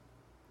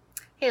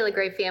Hey,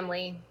 LaGray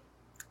family,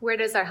 where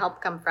does our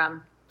help come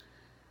from?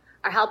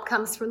 Our help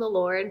comes from the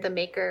Lord, the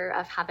maker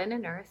of heaven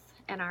and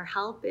earth, and our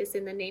help is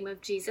in the name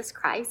of Jesus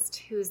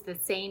Christ, who's the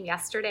same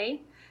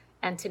yesterday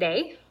and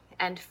today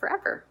and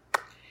forever.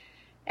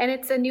 And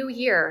it's a new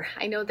year.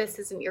 I know this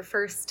isn't your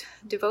first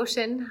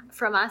devotion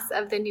from us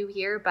of the new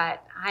year,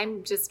 but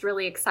I'm just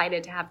really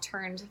excited to have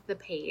turned the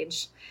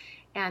page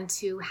and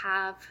to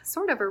have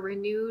sort of a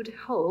renewed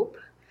hope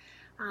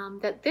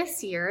that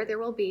this year there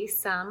will be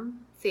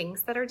some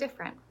things that are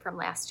different from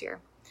last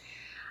year.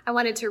 I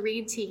wanted to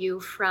read to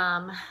you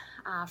from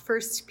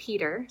 1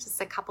 Peter,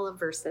 just a couple of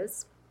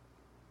verses.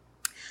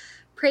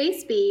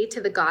 Praise be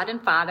to the God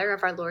and Father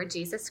of our Lord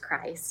Jesus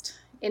Christ.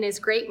 In his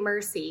great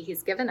mercy,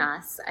 he's given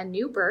us a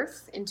new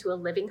birth into a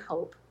living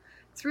hope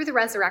through the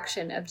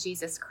resurrection of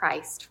Jesus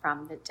Christ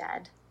from the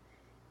dead,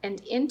 and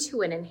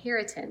into an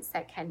inheritance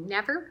that can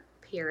never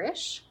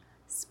perish,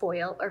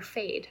 spoil, or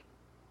fade.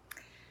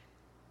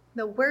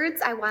 The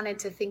words I wanted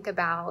to think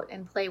about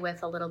and play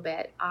with a little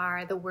bit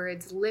are the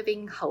words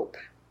living hope.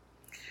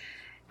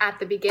 At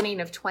the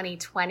beginning of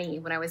 2020,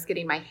 when I was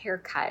getting my hair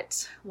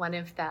cut, one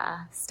of the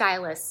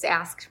stylists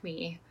asked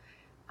me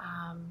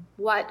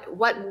what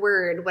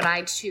word would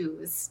I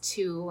choose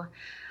to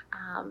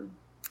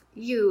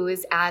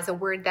use as a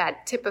word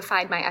that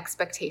typified my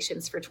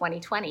expectations for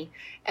 2020.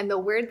 And the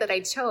word that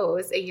I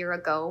chose a year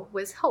ago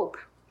was hope.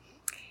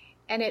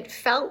 And it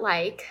felt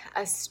like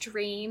a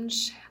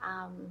strange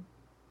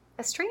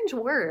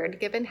word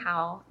given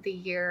how the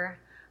year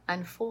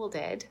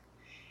unfolded.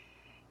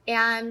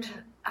 And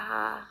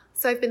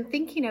so I've been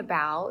thinking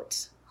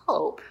about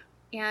hope.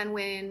 And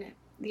when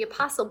the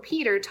Apostle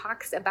Peter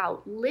talks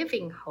about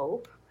living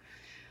hope,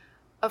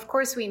 of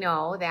course we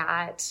know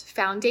that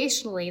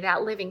foundationally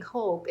that living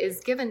hope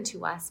is given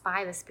to us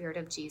by the Spirit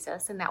of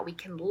Jesus, and that we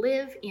can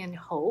live in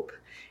hope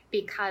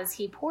because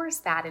he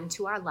pours that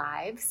into our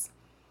lives.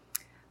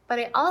 But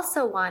I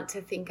also want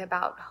to think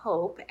about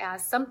hope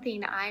as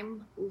something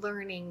I'm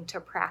learning to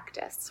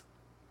practice,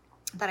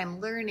 that I'm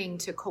learning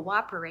to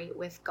cooperate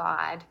with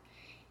God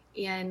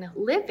in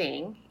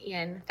living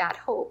in that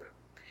hope.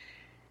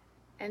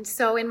 And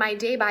so in my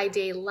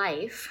day-by-day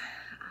life,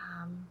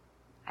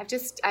 I've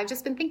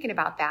just been thinking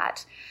about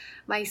that.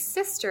 My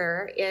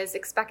sister is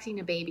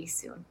expecting a baby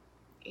soon,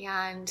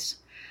 and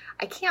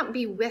I can't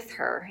be with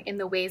her in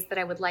the ways that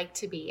I would like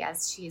to be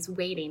as she's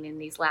waiting in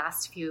these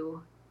last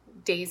few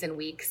days and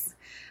weeks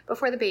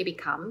before the baby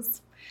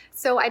comes.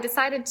 So I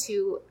decided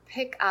to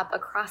pick up a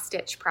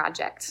cross-stitch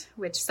project,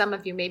 which some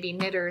of you may be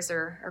knitters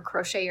or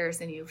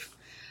crocheters, and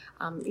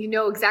you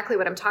know exactly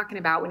what I'm talking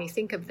about when you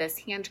think of this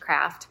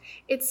handcraft.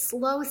 It's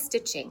slow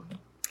stitching.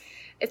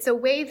 It's a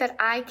way that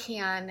I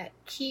can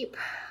keep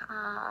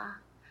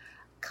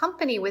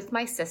company with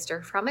my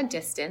sister from a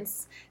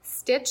distance,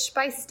 stitch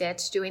by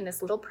stitch, doing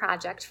this little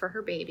project for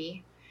her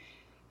baby.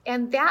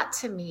 And that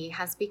to me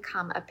has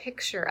become a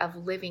picture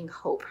of living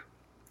hope.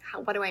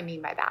 What do I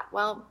mean by that?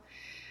 Well,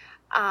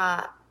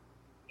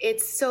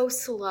 it's so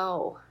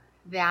slow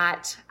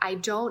that I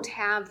don't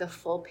have the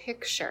full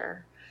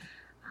picture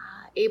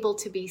able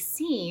to be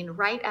seen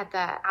right at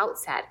the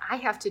outset. I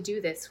have to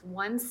do this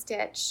one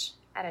stitch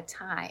at a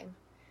time.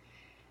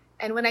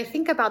 And when I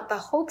think about the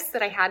hopes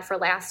that I had for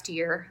last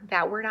year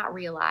that were not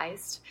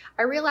realized,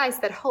 I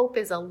realized that hope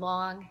is a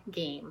long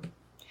game.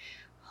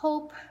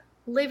 Hope,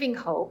 living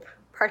hope,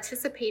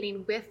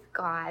 participating with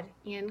God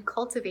in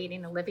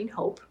cultivating a living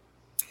hope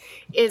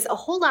is a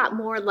whole lot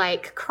more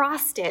like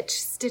cross-stitch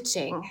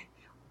stitching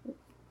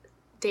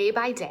day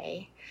by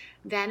day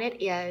than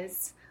it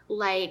is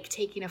like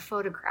taking a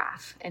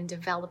photograph and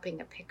developing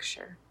a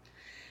picture.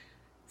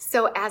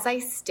 So as I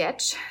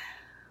stitch,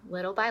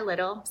 little by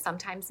little,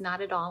 sometimes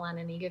not at all on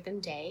any given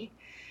day,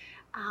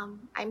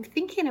 I'm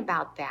thinking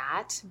about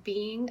that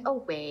being a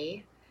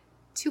way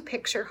to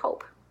picture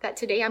hope, that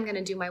today I'm going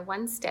to do my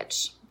one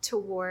stitch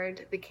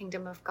toward the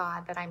kingdom of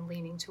God that I'm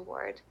leaning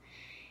toward.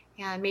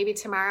 And maybe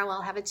tomorrow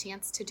I'll have a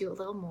chance to do a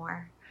little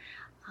more.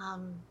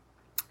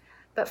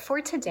 But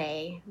for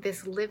today,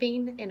 this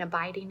living and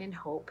abiding in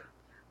hope,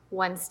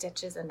 one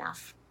stitch is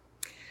enough.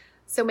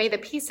 So may the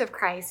peace of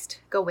Christ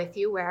go with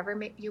you wherever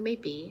you may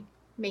be.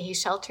 May he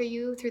shelter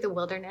you through the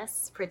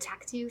wilderness,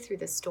 protect you through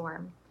the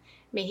storm.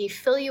 May he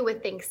fill you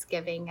with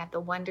thanksgiving at the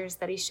wonders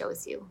that he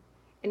shows you.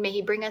 And may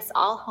he bring us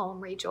all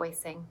home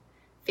rejoicing,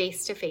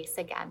 face to face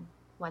again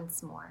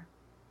once more.